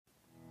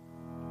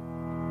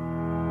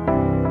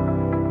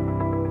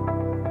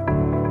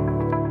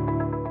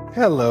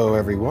Hello,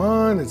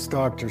 everyone. It's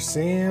Dr.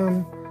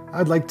 Sam.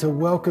 I'd like to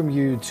welcome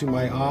you to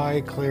my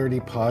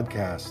EyeClarity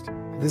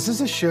podcast. This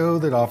is a show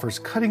that offers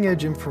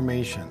cutting-edge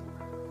information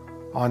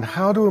on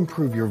how to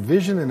improve your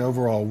vision and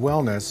overall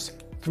wellness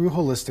through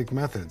holistic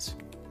methods.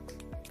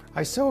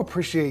 I so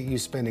appreciate you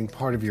spending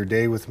part of your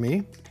day with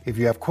me. If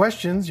you have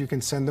questions, you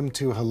can send them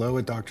to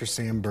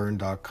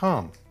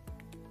hello@drsambyrne.com.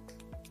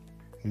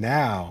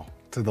 Now,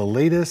 to the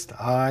latest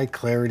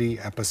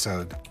EyeClarity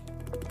episode.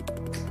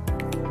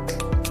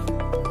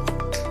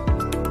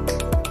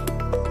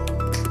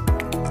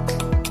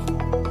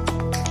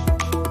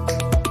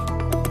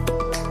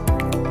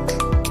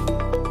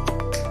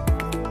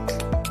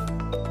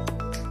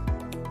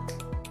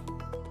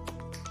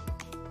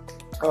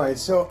 All right,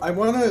 so I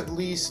want to at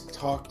least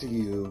talk to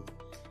you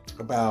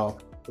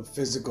about the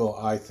physical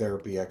eye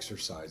therapy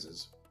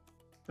exercises.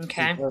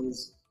 Okay.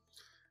 Because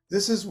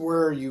this is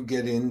where you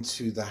get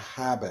into the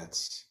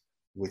habits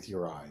with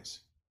your eyes.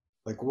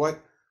 Like what,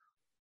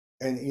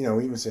 and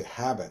even say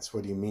habits,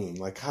 what do you mean?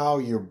 Like how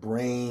your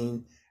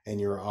brain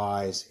and your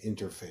eyes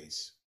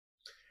interface.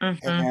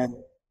 Mm-hmm. And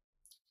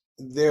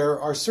there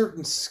are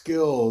certain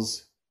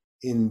skills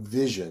in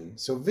vision.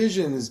 So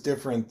vision is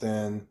different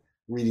than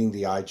reading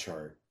the eye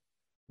chart.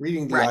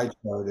 Reading the eye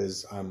chart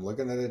is I'm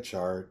looking at a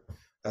chart.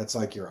 That's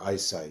like your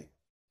eyesight.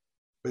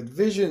 But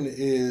vision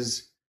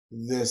is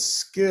this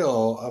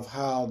skill of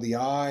how the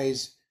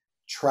eyes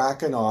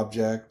track an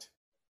object.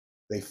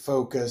 They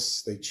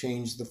focus, they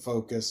change the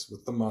focus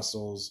with the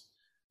muscles,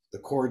 the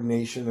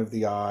coordination of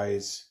the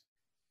eyes,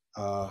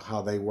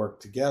 how they work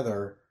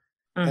together,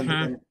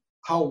 and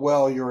how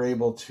well you're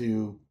able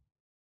to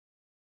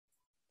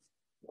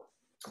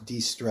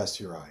de-stress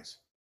your eyes.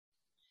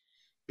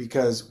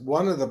 Because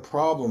one of the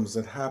problems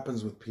that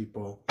happens with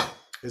people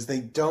is they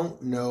don't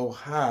know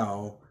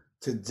how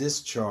to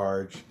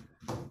discharge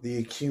the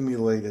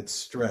accumulated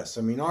stress.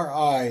 I mean, our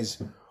eyes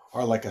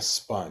are like a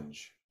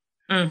sponge.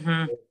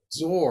 They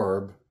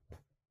absorb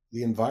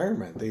the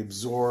environment. They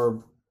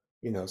absorb,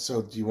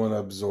 so do you want to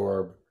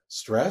absorb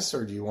stress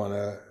or do you want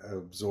to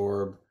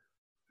absorb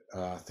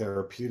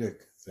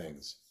therapeutic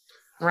things?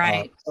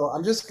 Right. So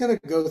I'm just going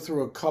to go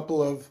through a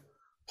couple of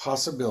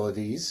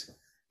possibilities.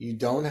 You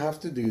don't have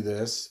to do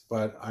this,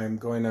 but I'm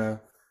going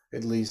to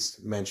at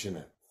least mention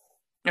it.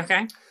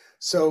 Okay.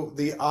 So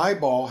the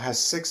eyeball has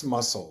 6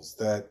 muscles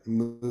that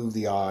move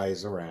the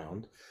eyes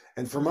around.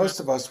 And for most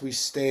of us, we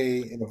stay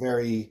in a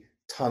very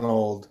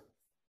tunneled,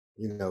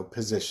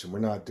 position. We're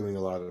not doing a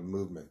lot of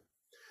movement.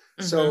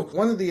 So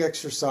one of the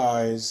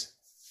exercise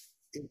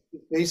is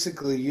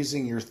basically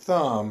using your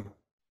thumb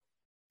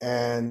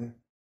and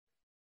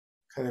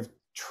kind of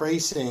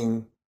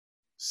tracing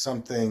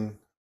something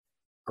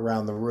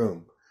around the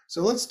room.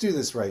 So let's do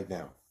this right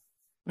now.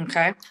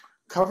 Okay.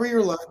 Cover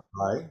your left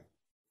eye.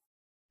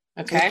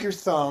 Okay. Take your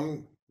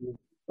thumb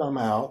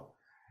out,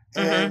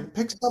 and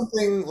pick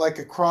something like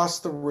across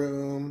the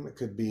room. It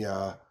could be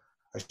a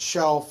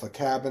shelf, a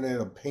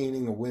cabinet, a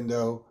painting, a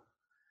window.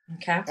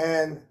 Okay.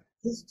 And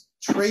just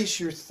trace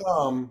your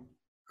thumb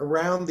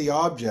around the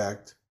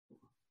object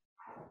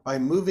by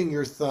moving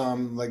your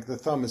thumb, like the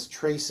thumb is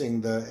tracing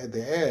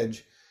the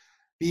edge.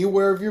 Be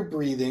aware of your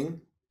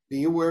breathing.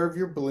 Be aware of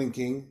your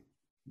blinking.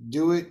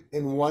 Do it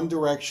in one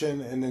direction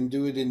and then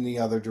do it in the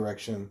other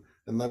direction,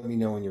 and let me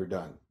know when you're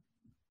done.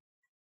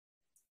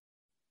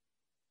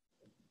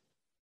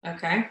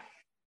 Okay.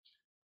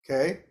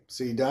 Okay,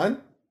 so you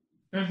done?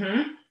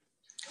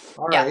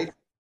 All Yeah. right.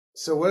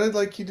 So what I'd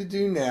like you to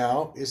do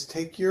now is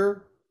take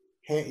your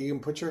hand, you can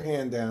put your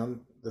hand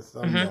down, the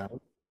thumb down.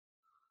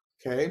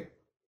 Okay.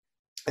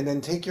 And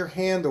then take your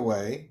hand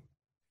away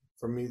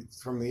from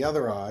the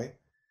other eye.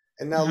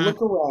 And now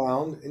look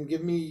around and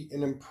give me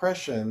an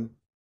impression,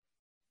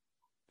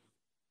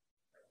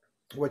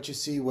 what you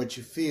see, what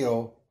you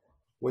feel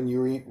when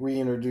you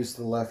reintroduce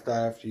the left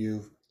eye after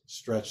you've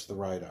stretched the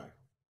right eye.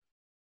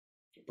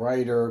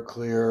 Brighter,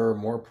 clearer,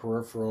 more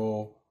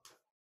peripheral.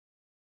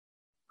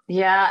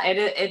 Yeah,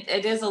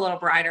 it is a little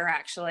brighter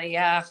actually.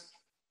 Yeah.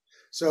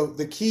 So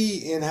the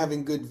key in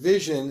having good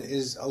vision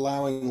is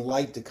allowing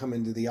light to come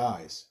into the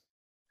eyes.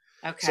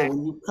 Okay. So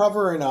when you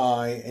cover an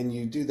eye and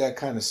you do that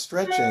kind of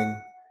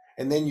stretching,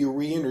 and then you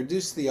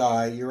reintroduce the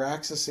eye, you're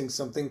accessing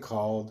something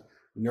called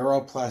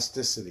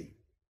neuroplasticity.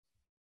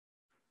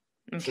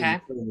 So Okay.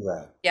 you've heard of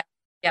that. Yeah.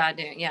 Yeah, I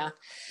do. Yeah.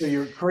 So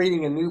you're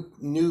creating a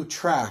new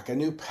track, a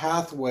new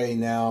pathway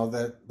now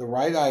that the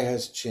right eye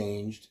has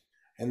changed,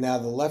 and now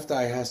the left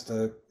eye has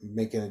to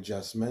make an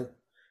adjustment.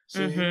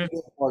 So you get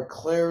more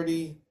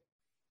clarity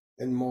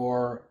and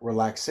more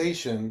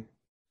relaxation.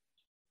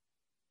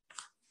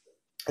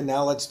 And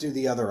now let's do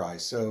the other eye.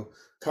 So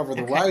cover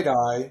the right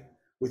eye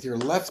with your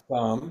left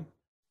thumb.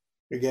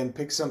 Again,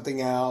 pick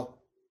something out,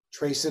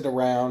 trace it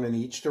around in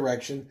each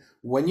direction.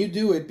 When you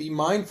do it, be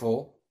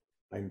mindful.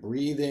 I'm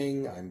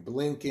breathing, I'm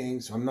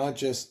blinking, so I'm not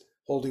just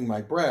holding my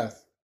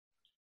breath.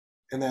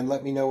 And then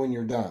let me know when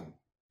you're done.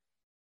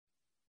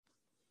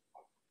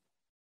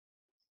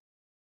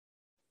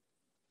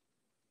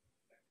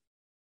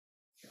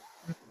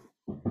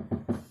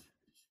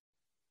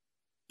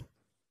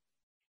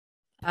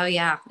 Oh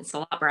yeah, it's a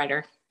lot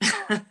brighter.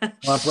 A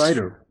lot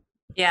brighter.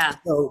 Yeah.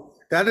 So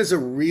that is a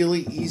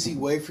really easy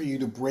way for you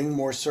to bring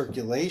more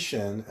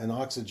circulation and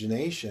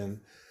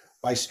oxygenation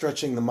by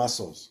stretching the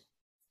muscles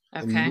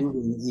and Okay.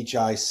 moving each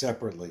eye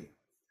separately.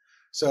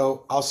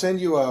 So I'll send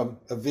you a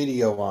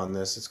video on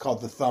this. It's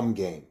called the thumb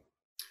game.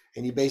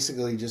 And you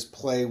basically just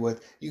play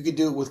with, you could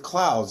do it with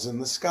clouds in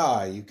the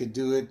sky. You could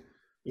do it,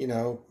 you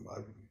know,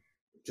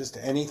 just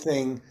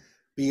anything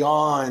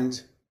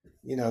beyond,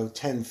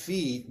 10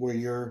 feet where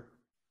you're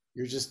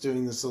just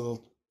doing this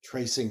little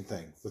tracing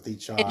thing with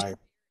each And eye.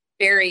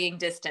 varying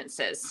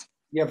distances.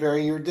 Yeah,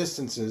 vary your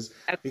distances,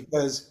 Okay.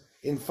 because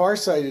in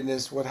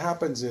farsightedness, what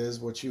happens is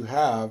what you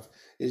have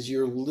is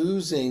you're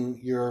losing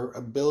your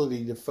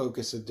ability to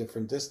focus at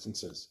different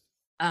distances.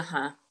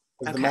 Uh-huh.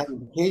 Because the Okay.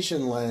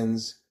 magnification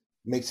lens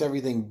makes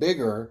everything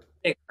bigger,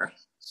 Bigger.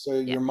 so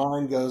Yeah. your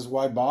mind goes,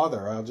 why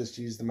bother? I'll just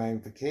use the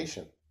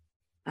magnification.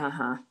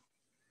 Uh-huh.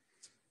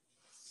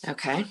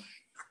 Okay.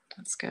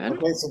 That's good.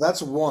 Okay, so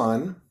that's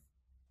one.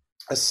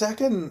 A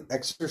second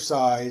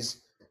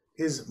exercise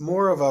is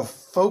more of a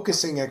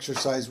focusing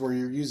exercise where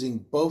you're using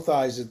both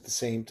eyes at the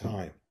same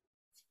time.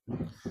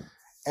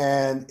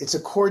 And it's a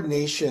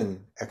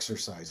coordination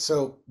exercise.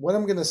 So what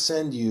I'm going to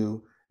send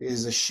you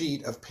is a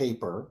sheet of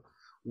paper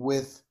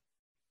with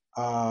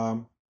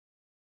um,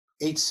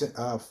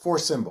 four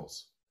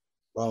symbols.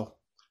 Well,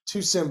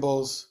 two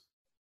symbols,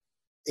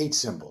 8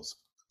 symbols,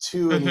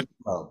 two in Hmm. each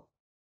row.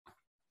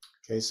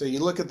 Okay, so you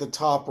look at the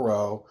top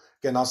row.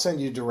 Again, I'll send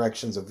you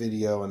directions, a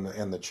video,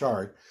 and the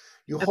chart.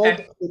 You hold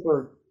Okay. the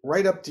paper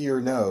right up to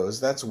your nose.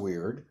 That's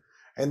weird.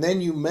 And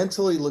then you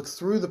mentally look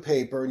through the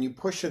paper and you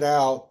push it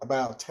out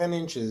about 10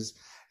 inches.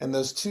 And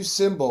those two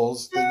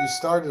symbols that you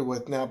started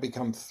with now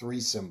become 3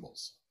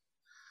 symbols.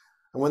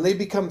 And when they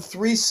become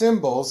 3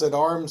 symbols at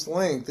arm's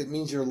length, it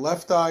means your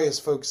left eye is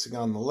focusing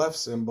on the left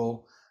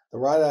symbol, the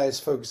right eye is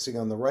focusing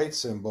on the right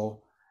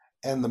symbol,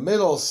 and the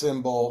middle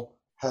symbol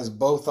has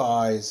both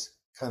eyes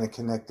kind of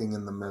connecting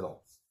in the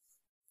middle.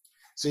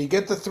 So you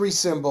get the 3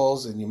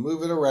 symbols and you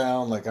move it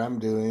around like I'm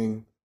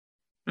doing,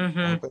 Hmm.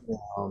 up and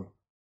down,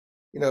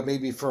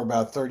 maybe for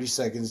about 30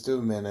 seconds to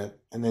a minute,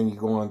 and then you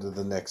go on to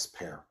the next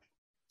pair.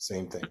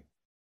 Same thing.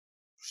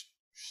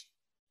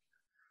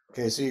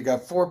 Okay, so you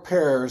got 4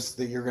 pairs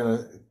that you're going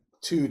to,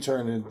 2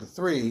 turn into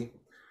 3.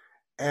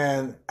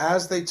 And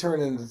as they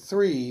turn into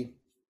 3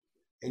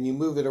 and you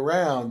move it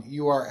around,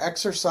 you are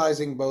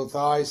exercising both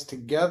eyes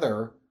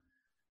together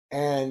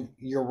and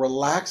you're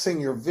relaxing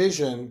your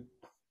vision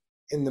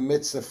in the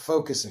midst of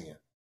focusing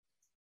it.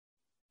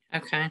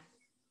 Okay.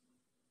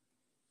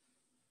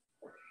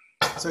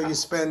 So you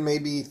spend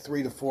maybe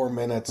 3 to 4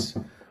 minutes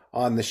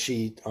on the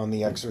sheet, on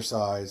the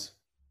exercise,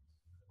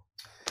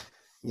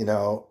 and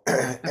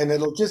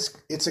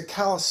it's a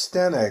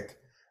calisthenic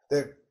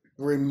that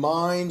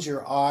reminds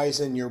your eyes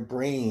and your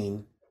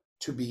brain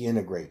to be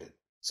integrated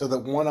so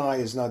that one eye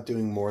is not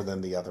doing more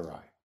than the other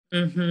eye.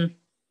 Hmm.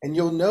 And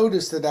you'll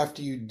notice that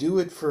after you do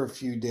it for a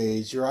few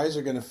days, your eyes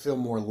are going to feel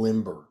more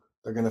limber.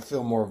 They're going to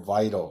feel more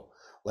vital,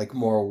 like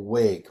more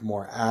awake,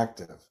 more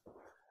active.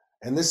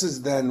 And this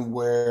is then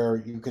where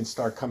you can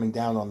start coming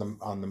down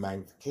on the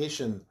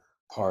magnification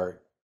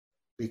part,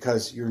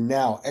 because you're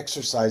now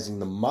exercising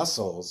the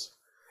muscles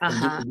and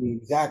Uh-huh. doing the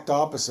exact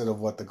opposite of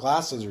what the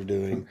glasses are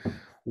doing,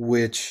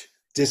 which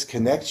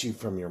disconnects you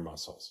from your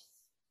muscles.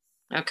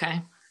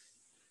 Okay.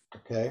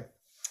 Okay.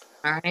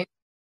 All right.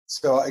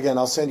 So again,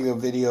 I'll send you a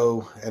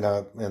video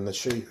and the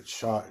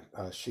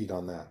sheet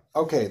on that.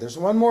 Okay, there's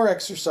one more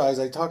exercise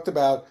I talked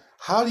about.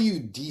 How do you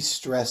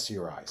de-stress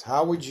your eyes?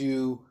 How would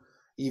you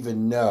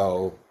even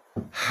know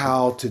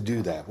how to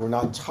do that? We're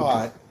not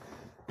taught.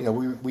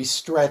 We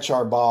stretch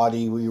our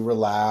body, we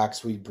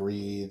relax, we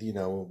breathe.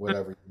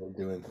 Whatever you're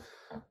doing.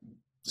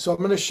 So I'm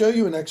going to show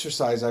you an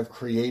exercise I've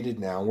created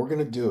now. We're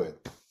going to do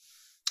it.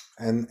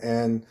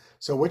 And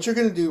so what you're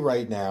going to do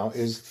right now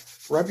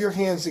is rub your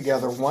hands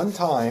together one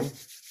time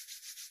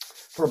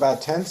for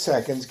about 10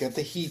 seconds, get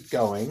the heat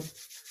going,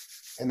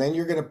 and then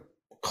you're going to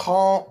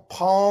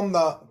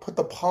put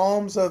the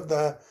palms of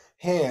the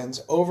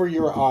hands over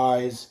your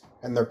eyes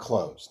and they're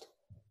closed.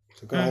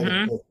 So go ahead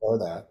and Hmm. do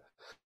that.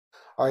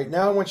 All right,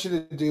 now I want you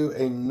to do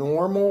a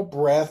normal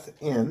breath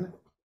in.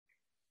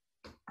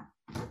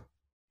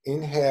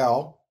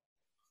 Inhale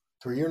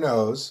through your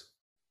nose.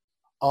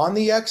 On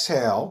the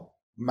exhale,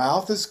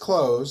 mouth is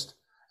closed,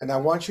 and I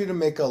want you to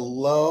make a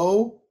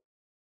low,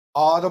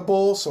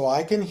 audible, so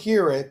I can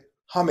hear it,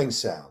 humming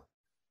sound.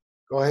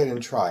 Go ahead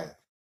and try it.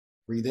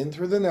 Breathe in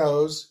through the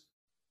nose.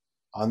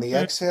 On the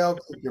exhale,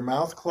 keep your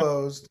mouth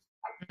closed.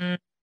 There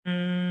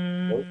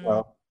you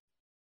go.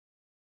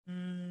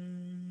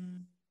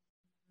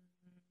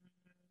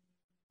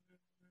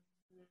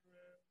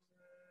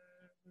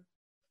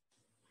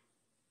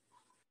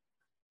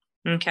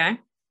 Okay.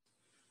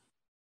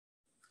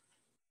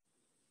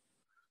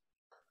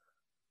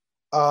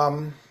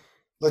 Um,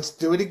 let's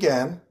do it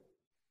again.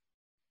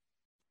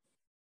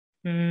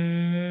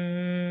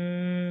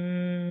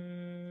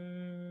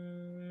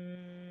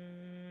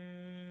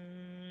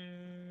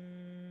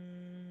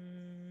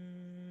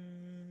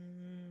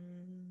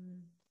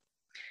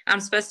 I'm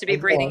supposed to be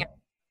Keep breathing, going.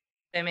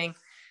 assuming.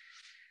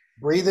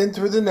 Breathe in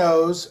through the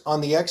nose.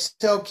 On the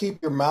exhale,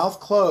 keep your mouth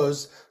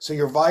closed so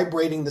you're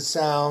vibrating the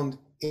sound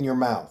in your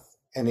mouth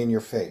and in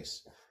your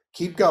face.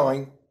 Keep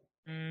going.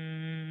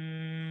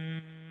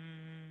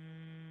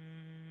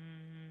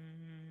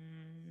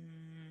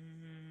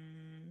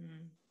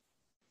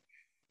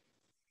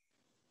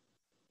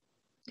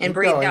 And Keep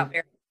going.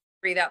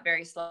 breathe out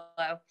very slow.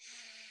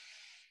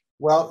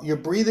 Well, you're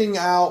breathing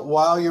out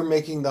while you're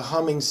making the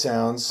humming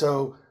sound.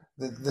 So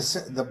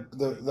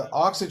the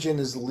oxygen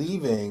is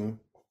leaving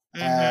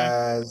Mm-hmm.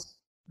 as,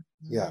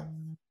 yeah,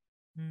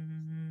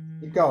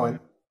 keep going.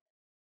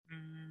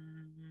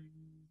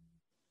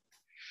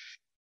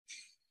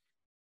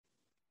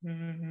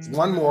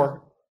 One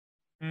more.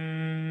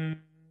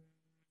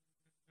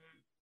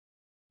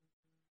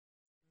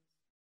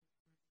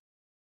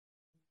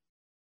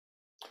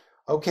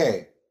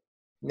 Okay.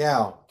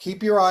 Now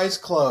keep your eyes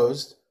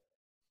closed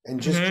and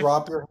just Mm-hmm.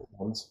 drop your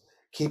hands.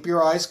 Keep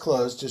your eyes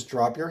closed, just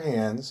drop your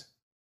hands.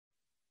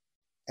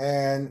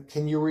 And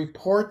can you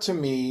report to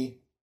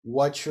me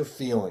what you're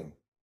feeling?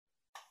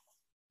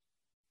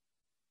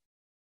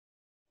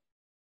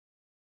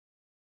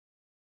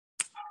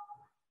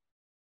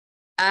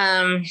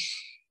 Um,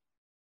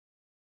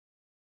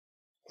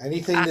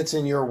 Anything I, that's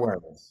in your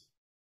awareness.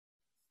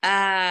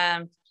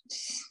 um,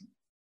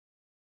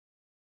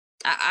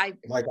 I,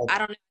 Like, I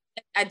don't know.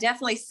 I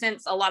definitely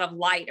sense a lot of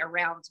light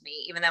around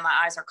me, even though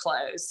my eyes are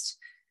closed.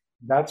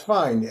 that's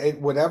fine.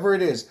 Whatever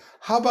it is.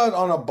 How about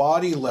on a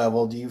body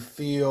level? Do you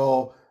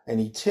feel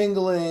any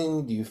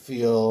tingling? Do you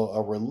feel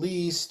a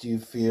release? Do you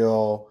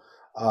feel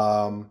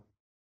um,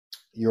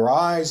 your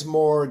eyes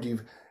more? Do you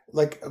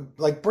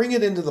like bring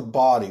it into the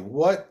body?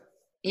 What?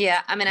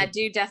 Yeah, I mean, I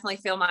do definitely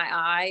feel my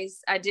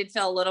eyes. I did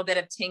feel a little bit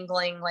of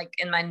tingling, like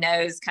in my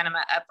nose, kind of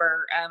my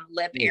upper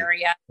lip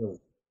area.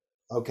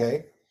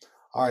 Okay.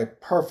 All right,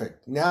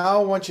 perfect.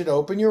 Now I want you to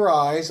open your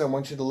eyes. I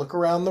want you to look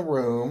around the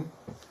room.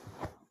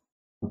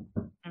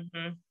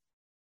 Hmm.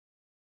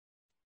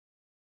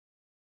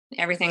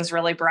 Everything's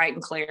really bright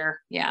and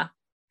clear. Yeah.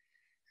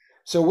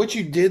 So what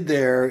you did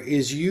there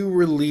is you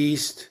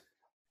released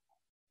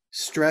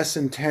stress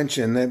and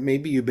tension that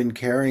maybe you've been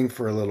carrying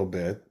for a little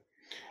bit.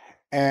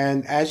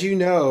 And as you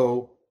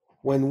know,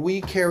 when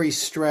we carry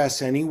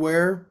stress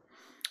anywhere,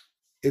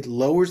 it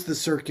lowers the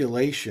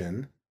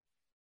circulation.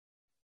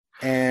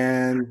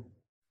 And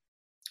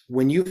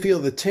when you feel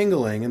the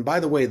tingling, and by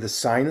the way, the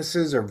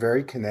sinuses are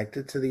very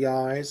connected to the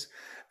eyes,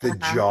 the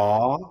Uh-huh.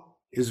 jaw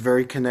is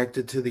very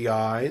connected to the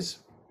eyes.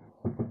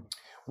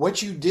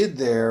 What you did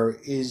there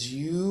is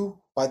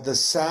but the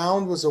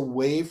sound was a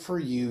way for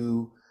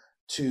you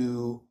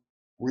to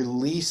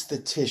release the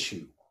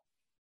tissue,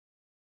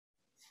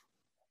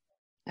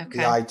 the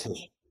Okay. eye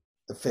tissue,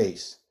 the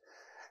face.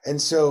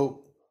 And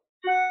so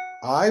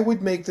I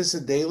would make this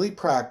a daily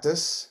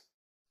practice.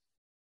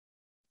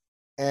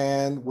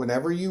 And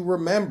whenever you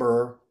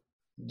remember,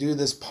 do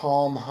this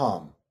palm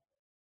hum.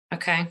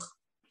 Okay.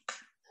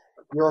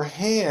 Your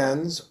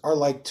hands are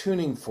like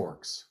tuning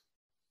forks.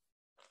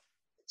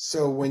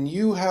 So when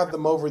you have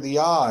them over the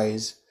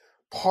eyes,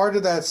 part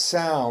of that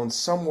sound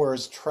somewhere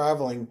is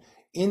traveling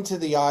into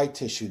the eye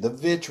tissue, the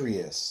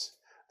vitreous,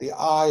 the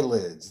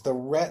eyelids, the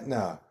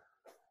retina,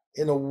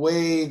 in a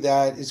way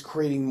that is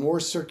creating more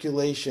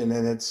circulation.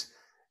 And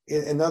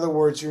in other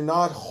words, you're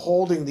not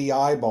holding the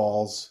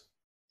eyeballs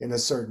in a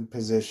certain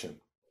position.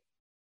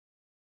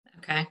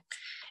 Okay.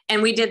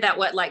 And we did that,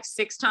 what, like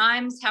 6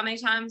 times? How many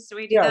times do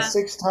we do Yeah, that?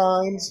 6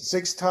 times,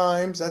 6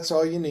 times. That's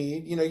all you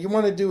need. You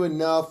want to do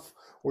enough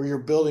where you're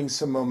building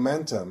some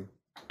momentum.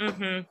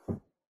 Mm-hmm.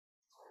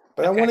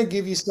 But I Okay. want to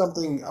give you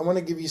something. I want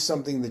to give you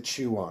something to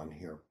chew on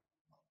here.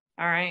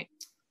 All right.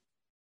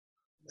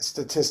 A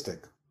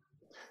statistic.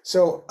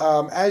 So,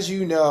 as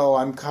you know,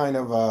 I'm kind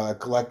of a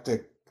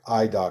eclectic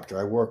eye doctor.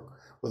 I work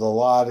with a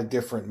lot of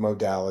different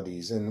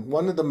modalities, and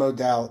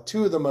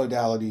two of the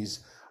modalities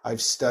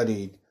I've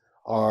studied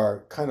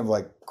are kind of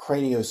like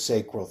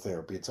craniosacral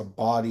therapy. It's a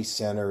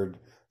body-centered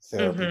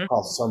therapy Mm-hmm.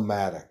 called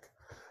somatic.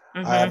 I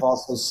Mm-hmm. have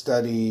also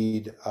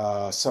studied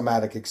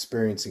somatic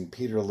experiencing.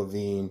 Peter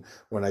Levine,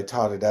 when I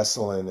taught at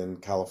Esalen in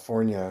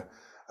California,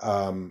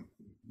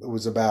 it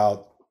was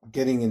about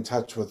getting in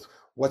touch with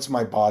what's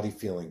my body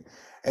feeling.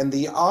 And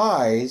the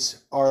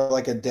eyes are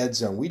like a dead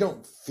zone. We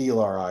don't feel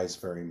our eyes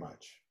very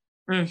much.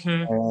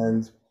 Mm-hmm.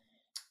 And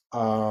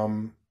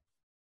um,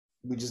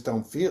 we just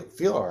don't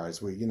feel our eyes.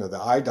 The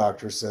eye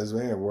doctor says,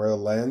 "Man, wear a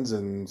lens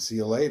and see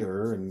you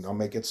later, and I'll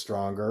make it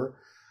stronger."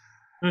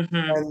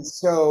 Mm-hmm. And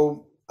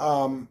so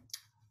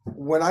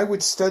when I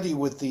would study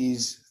with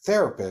these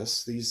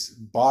therapists, these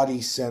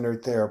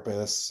body-centered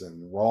therapists,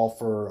 and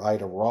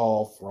Ida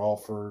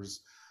Rolfers,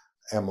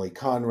 Emily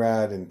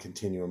Conrad, and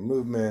Continuum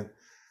Movement,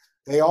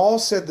 they all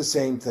said the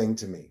same thing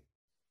to me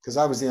because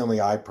I was the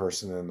only eye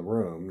person in the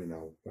room.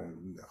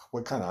 And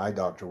what kind of eye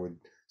doctor would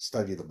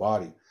study the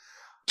body?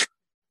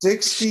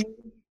 60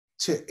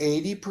 to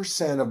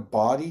 80% of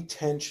body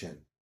tension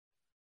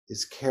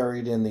is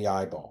carried in the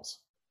eyeballs.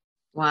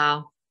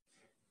 Wow.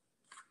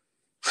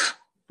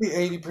 The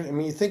 80%, I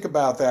mean, you think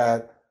about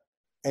that.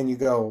 and you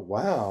go,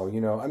 wow,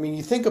 I mean,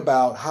 you think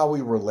about how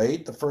we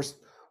relate.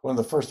 One of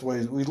the first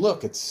ways we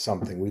look at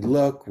something, we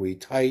look, we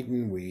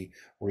tighten, we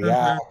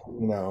react,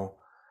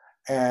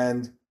 Mm-hmm.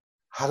 and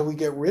how do we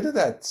get rid of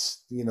that?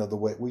 The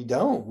way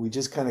we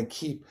just kind of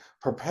keep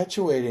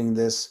perpetuating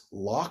this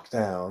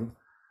lockdown.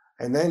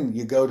 And then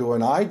you go to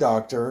an eye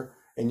doctor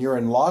and you're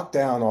in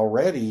lockdown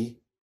already.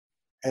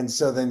 And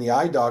so then the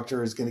eye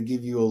doctor is going to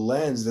give you a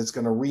lens that's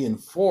going to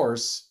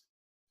reinforce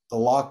the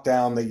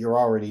lockdown that you're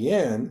already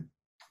in.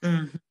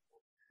 Mm-hmm.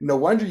 No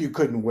wonder you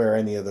couldn't wear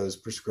any of those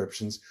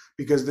prescriptions,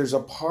 because there's a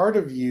part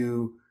of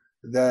you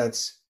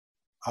that's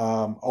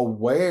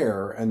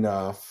aware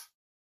enough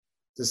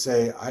to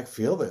say, I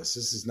feel this.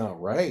 This is not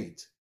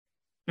right.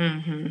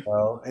 Mm-hmm.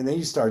 Well, and then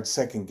you start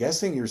second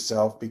guessing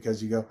yourself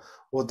because you go,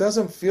 well, it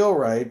doesn't feel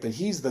right, but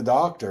he's the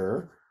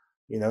doctor.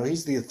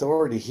 He's the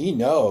authority. He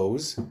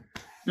knows.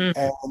 Mm-hmm.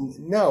 And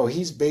no,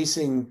 he's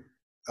basing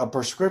a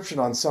prescription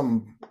on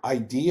some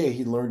idea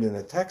he learned in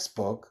a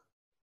textbook.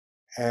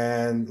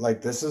 And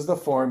like, this is the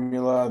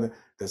formula,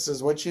 this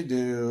is what you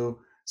do.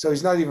 So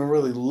he's not even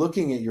really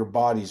looking at your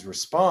body's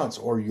response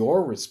or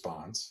your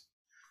response.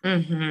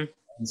 Mm-hmm.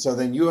 And so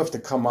then you have to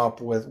come up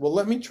with, well,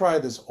 let me try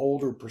this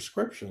older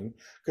prescription,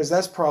 because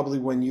that's probably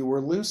when you were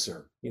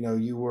looser.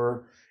 You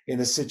were in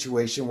a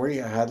situation where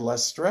you had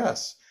less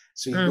stress.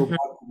 So you go Mm-hmm. back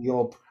to the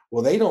old,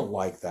 well, they don't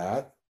like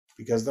that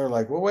because they're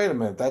like, well, wait a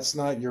minute, that's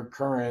not your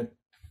current,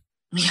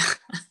 Yeah.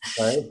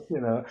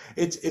 right?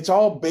 It's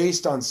all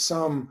based on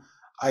some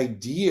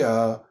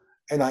idea.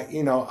 And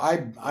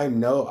I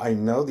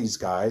know these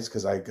guys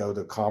because I go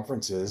to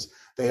conferences.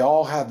 They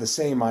all have the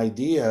same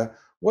idea.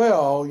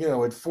 Well,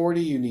 at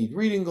 40 you need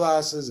reading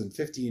glasses, and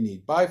 50 you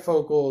need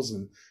bifocals,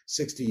 and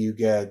 60 you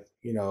get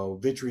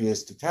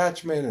vitreous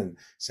detachment, and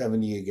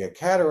 70 you get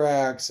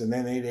cataracts, and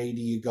then at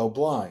 80 you go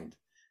blind.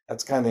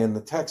 That's kind of in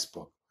the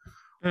textbook.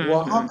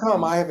 Well, how Mm-hmm.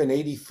 come I have an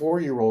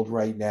 84-year-old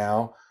right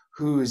now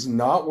who is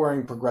not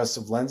wearing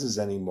progressive lenses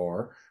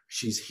anymore?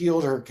 She's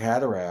healed her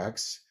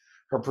cataracts.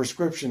 Her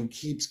prescription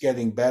keeps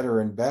getting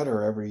better and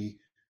better every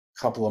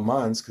couple of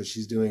months because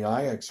she's doing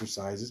eye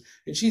exercises,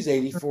 and she's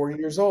 84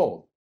 years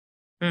old.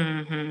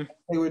 Mm-hmm.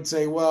 They would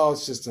say, well,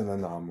 it's just an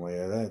anomaly.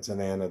 That's an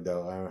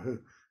antidote.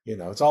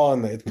 It's all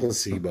in the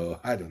placebo.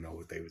 I don't know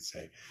what they would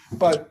say.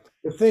 But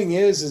the thing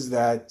is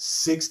that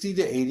 60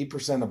 to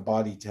 80% of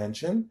body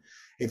tension,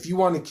 if you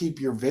want to keep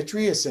your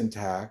vitreous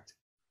intact,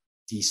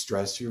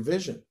 de-stress your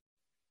vision.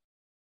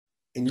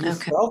 And you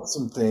Okay. felt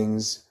some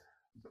things,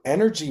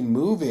 energy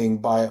moving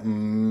by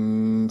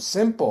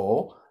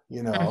simple,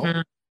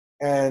 Mm-hmm.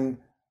 and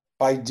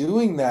by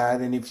doing that,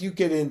 and if you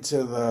get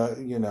into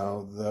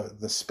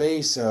the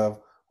space of,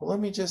 well, let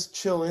me just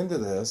chill into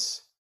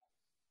this,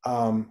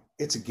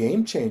 it's a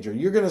game changer.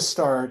 You're going to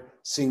start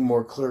seeing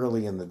more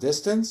clearly in the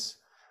distance,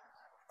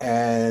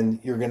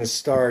 and you're going to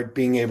start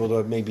being able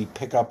to maybe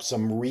pick up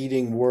some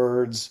reading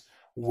words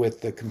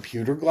with the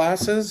computer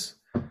glasses.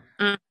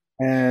 Mm-hmm.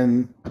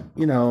 And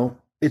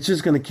it's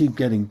just going to keep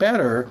getting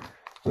better.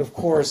 But of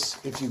course,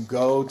 if you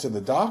go to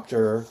the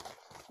doctor,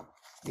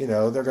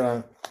 they're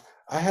going to,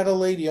 I had a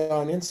lady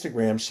on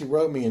Instagram, she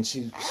wrote me and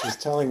she was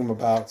telling him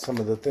about some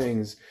of the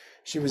things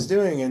she was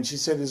doing. And she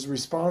said his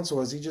response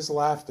was, he just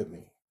laughed at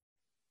me.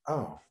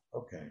 Oh,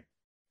 okay.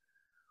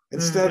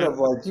 Instead of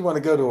like, you want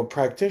to go to a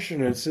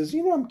practitioner and says,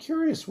 I'm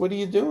curious, what are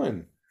you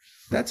doing?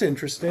 That's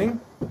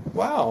interesting.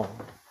 Wow.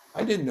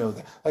 I didn't know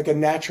that. Like a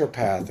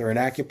naturopath or an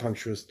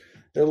acupuncturist,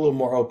 they're a little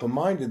more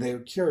open-minded. They're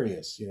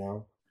curious,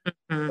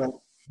 Mm-hmm. But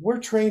we're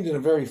trained in a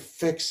very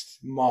fixed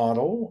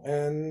model,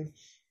 and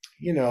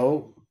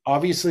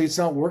obviously it's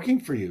not working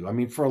for you. I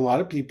mean, for a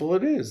lot of people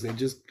it is. They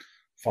just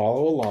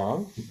follow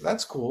along.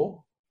 That's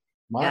cool.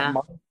 My Yeah.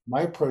 my,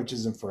 my approach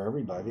isn't for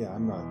everybody.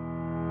 I'm not.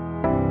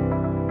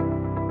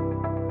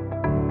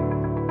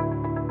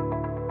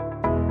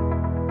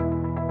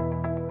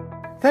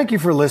 Thank you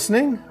for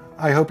listening.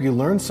 I hope you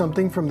learned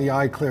something from the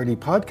EyeClarity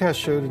podcast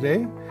show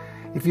today.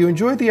 If you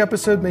enjoyed the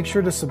episode, make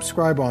sure to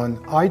subscribe on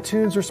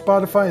iTunes or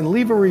Spotify and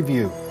leave a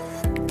review.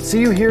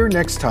 See you here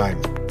next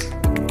time.